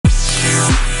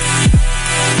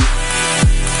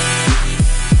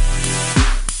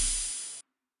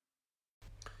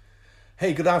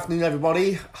Hey, good afternoon,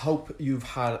 everybody. Hope you've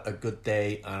had a good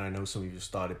day, and I know some of you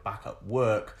started back at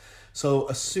work. So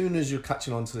as soon as you're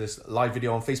catching on to this live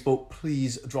video on Facebook,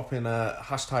 please drop in a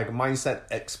hashtag mindset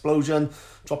explosion,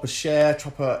 drop a share,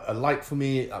 drop a like for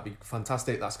me. That'd be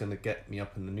fantastic. That's going to get me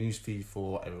up in the news feed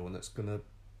for everyone that's going to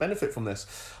benefit from this.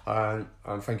 And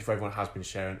thank you for everyone who has been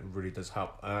sharing. It really does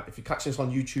help. If you're catching this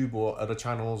on YouTube or other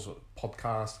channels or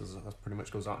podcasts, that pretty much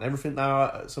goes out and everything now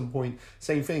at some point,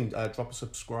 same thing. Drop a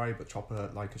subscribe, drop a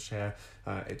like, a share.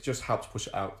 It just helps push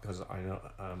it out, because I know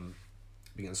I'm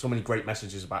getting so many great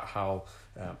messages about how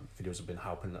videos have been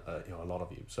helping a lot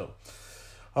of you. So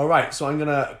all right, so I'm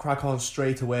gonna crack on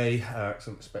straight away, because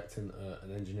I'm expecting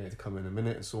an engineer to come in a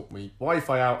minute and sort my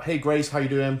Wi-Fi out. Hey Grace, how you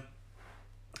doing?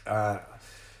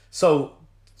 So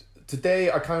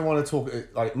today I kind of want to talk,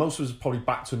 like most of us are probably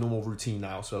back to a normal routine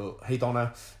now. So hey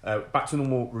Donna, back to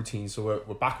normal routine. So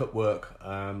we're back at work,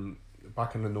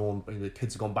 back in the norm. The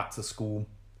kids have gone back to school.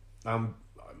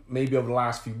 Maybe over the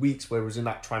last few weeks where it was in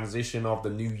that transition of the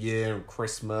new year and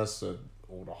Christmas or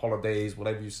the holidays,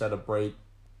 whatever you celebrate.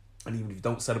 And even if you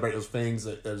don't celebrate those things,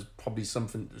 there's probably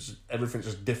everything's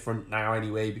just different now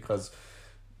anyway, because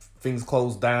things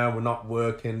closed down, we're not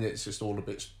working, it's just all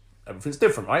everything's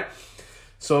different, right?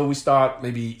 So we start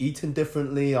maybe eating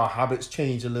differently, our habits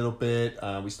change a little bit,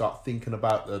 we start thinking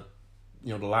about the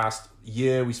last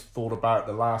year, we thought about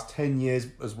the last 10 years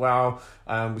as well,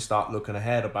 and we start looking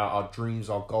ahead about our dreams,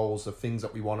 our goals, the things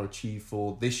that we want to achieve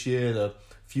for this year, the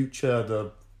future,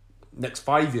 the next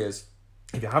 5 years.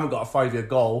 If you haven't got a 5-year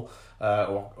goal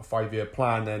or a 5-year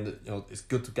plan, then it's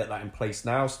good to get that in place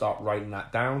now. Start writing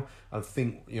that down and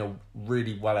think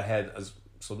really well ahead,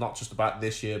 so not just about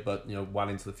this year, but well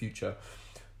into the future.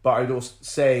 But I'd also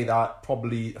say that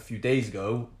probably a few days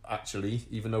ago, actually,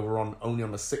 even though we're only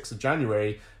on the 6th of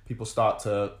January, people start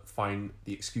to find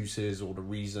the excuses or the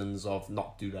reasons of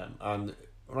not do them. And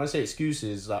when I say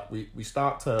excuses, that we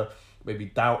start to maybe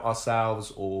doubt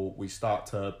ourselves, or we start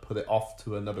to put it off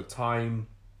to another time.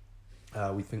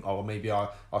 We think, oh, maybe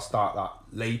I'll start that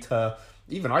later.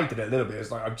 Even I did it a little bit.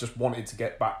 It's like I just wanted to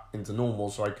get back into normal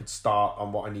so I could start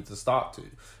on what I need to start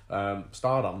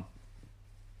on.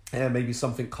 And maybe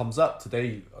something comes up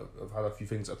today. I've had a few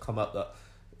things that have come up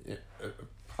that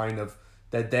kind of,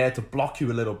 they're there to block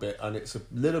you a little bit, and it's a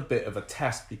little bit of a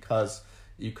test, because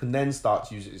you can then start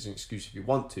to use it as an excuse if you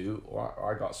want to,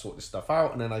 or I got to sort this stuff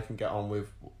out, and then I can get on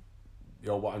with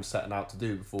what I'm setting out to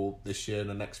do for this year and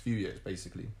the next few years,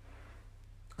 basically.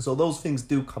 So those things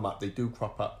do come up, they do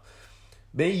crop up.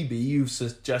 Maybe you've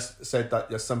just said that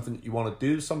there's something that you want to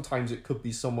do. Sometimes it could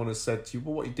be someone has said to you,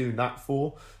 well, what are you doing that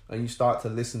for? And you start to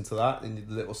listen to that, and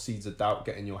the little seeds of doubt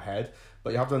get in your head.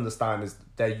 But you have to understand is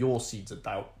they're your seeds of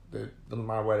doubt. It doesn't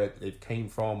matter where they came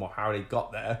from or how they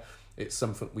got there. It's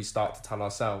something we start to tell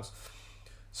ourselves.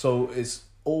 So it's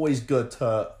always good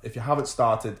to, if you haven't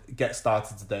started, get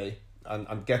started today.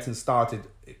 And getting started,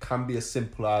 it can be as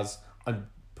simple as, I'm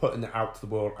putting it out to the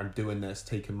world, I'm doing this,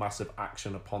 taking massive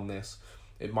action upon this.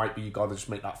 It might be you got to just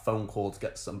make that phone call to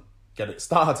get it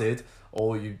started,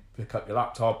 or you pick up your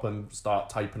laptop and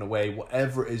start typing away.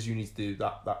 Whatever it is you need to do,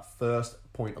 that first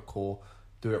point of call,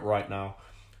 do it right now.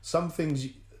 Some things,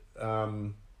 you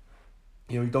don't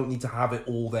need to have it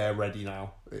all there ready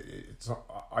now.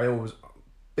 I always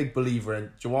big believer in,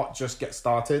 do you know what, just get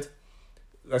started.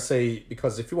 Let's say,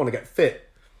 because if you want to get fit,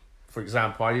 for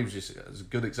example, I use this as a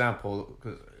good example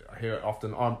because I hear it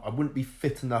often, I wouldn't be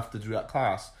fit enough to do that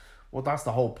class. Well, that's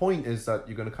the whole point, is that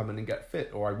you're going to come in and get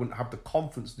fit, or I wouldn't have the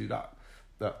confidence to do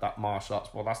that martial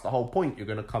arts. Well, that's the whole point. You're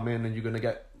going to come in and you're going to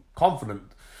get confident.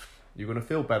 You're going to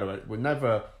feel better. We're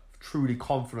never truly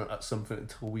confident at something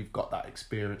until we've got that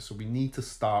experience. So we need to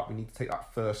start. We need to take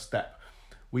that first step.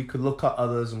 We could look at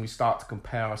others and we start to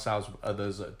compare ourselves with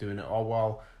others that are doing it. Oh,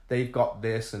 well, they've got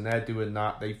this and they're doing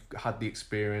that. They've had the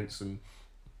experience, and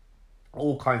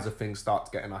all kinds of things start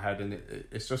to get in our head, and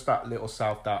it's just that little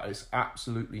self-doubt. It's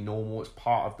absolutely normal. It's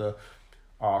part of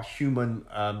our human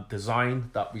design,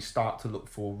 that we start to look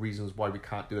for reasons why we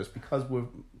can't do this, because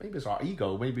maybe it's our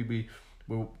ego. Maybe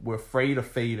we're afraid of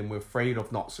failing. We're afraid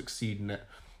of not succeeding it.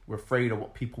 We're afraid of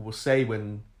what people will say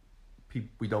when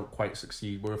we don't quite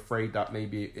succeed. We're afraid that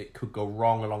maybe it could go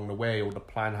wrong along the way, or the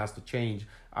plan has to change.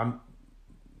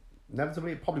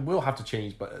 Inevitably, it probably will have to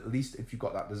change, but at least if you've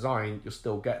got that design, you'll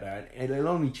still get there. And it'll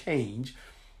only change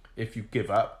if you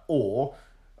give up, or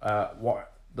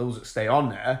those that stay on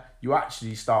there, you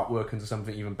actually start working to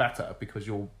something even better, because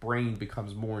your brain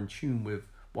becomes more in tune with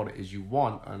what it is you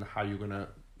want and how you're gonna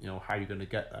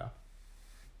get there.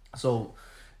 So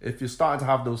if you're starting to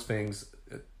have those things,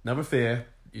 never fear.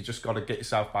 You just got to get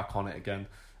yourself back on it again.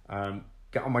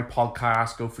 get on my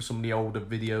podcast, go for some of the older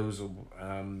videos or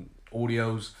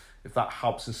audios. If that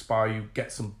helps inspire you,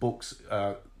 get some books,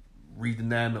 reading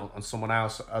them on someone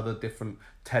else, other different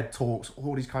TED Talks,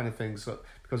 all these kind of things. So,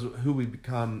 because who we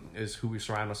become is who we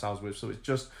surround ourselves with. So it's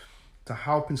just to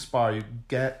help inspire you,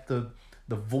 get the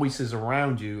voices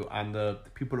around you and the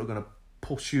people that are going to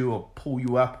push you or pull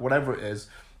you up, whatever it is,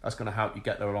 that's going to help you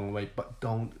get there along the way. But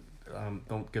don't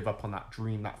give up on that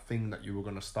dream, that thing that you were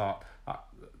going to start.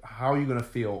 How are you going to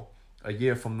feel a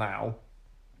year from now,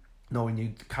 knowing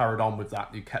you carried on with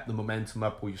that, you kept the momentum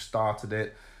up, or you started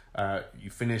it, you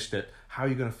finished it? How are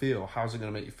you going to feel? How's it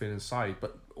going to make you feel inside?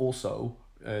 But also,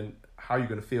 how are you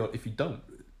going to feel if you don't?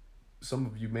 Some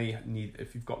of you may need,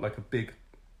 if you've got like a big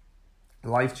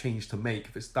life change to make,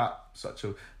 if it's such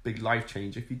a big life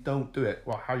change, if you don't do it,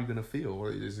 well, how are you going to feel?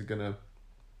 Or is it going to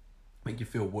make you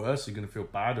feel worse? Are you going to feel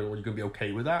bad, or are you going to be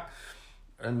okay with that?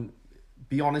 And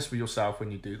be honest with yourself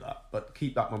when you do that, but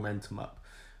keep that momentum up.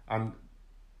 And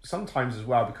sometimes as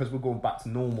well, because we're going back to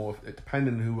normal,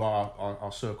 depending on who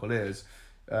our circle is,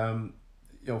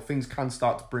 things can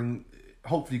start to bring,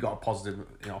 hopefully you got a positive,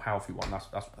 healthy one.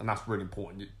 That's really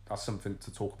important. That's something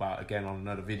to talk about again on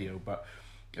another video. But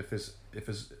if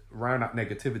it's around that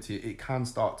negativity, it can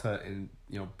start to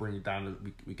bring you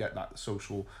down. We get that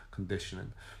social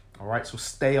conditioning. All right, so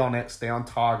stay on it, stay on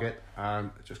target, and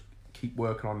just keep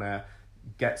working on there.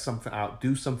 Get something out,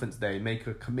 do something today. Make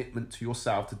a commitment to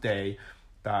yourself today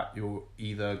that you're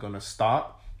either going to start,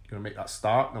 you're going to make that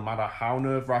start, no matter how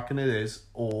nerve-wracking it is,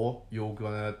 or you're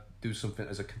going to do something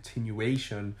as a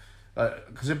continuation.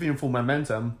 Because if you're in full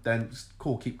momentum, then it's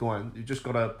cool, keep going. You just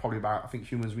got to I think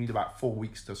humans need about 4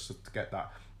 weeks to get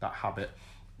that habit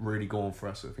really going for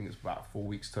us. I think it's about 4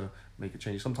 weeks to make a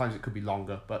change. Sometimes it could be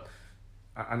longer, but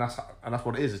and that's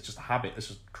what it is. It's just a habit. It's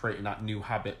just creating that new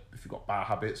habit. If you've got bad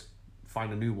habits,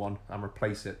 find a new one and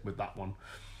replace it with that one.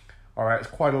 All right, it's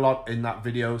quite a lot in that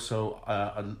video, so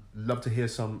I'd love to hear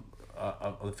some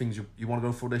of the things you want to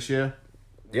go for this year.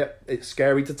 Yep, it's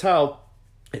scary to tell.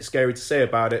 It's scary to say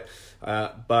about it,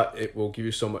 but it will give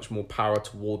you so much more power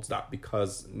towards that,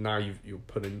 because now you're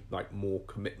putting like more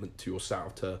commitment to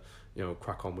yourself to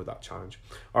crack on with that challenge.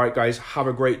 All right, guys, have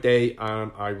a great day,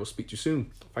 and I will speak to you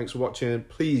soon. Thanks for watching.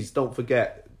 Please don't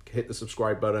forget, hit the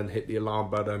subscribe button, hit the alarm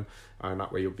button, and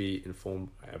that way you'll be informed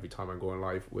every time I'm going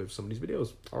live with some of these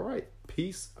videos. All right,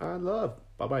 peace and love.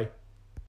 Bye-bye.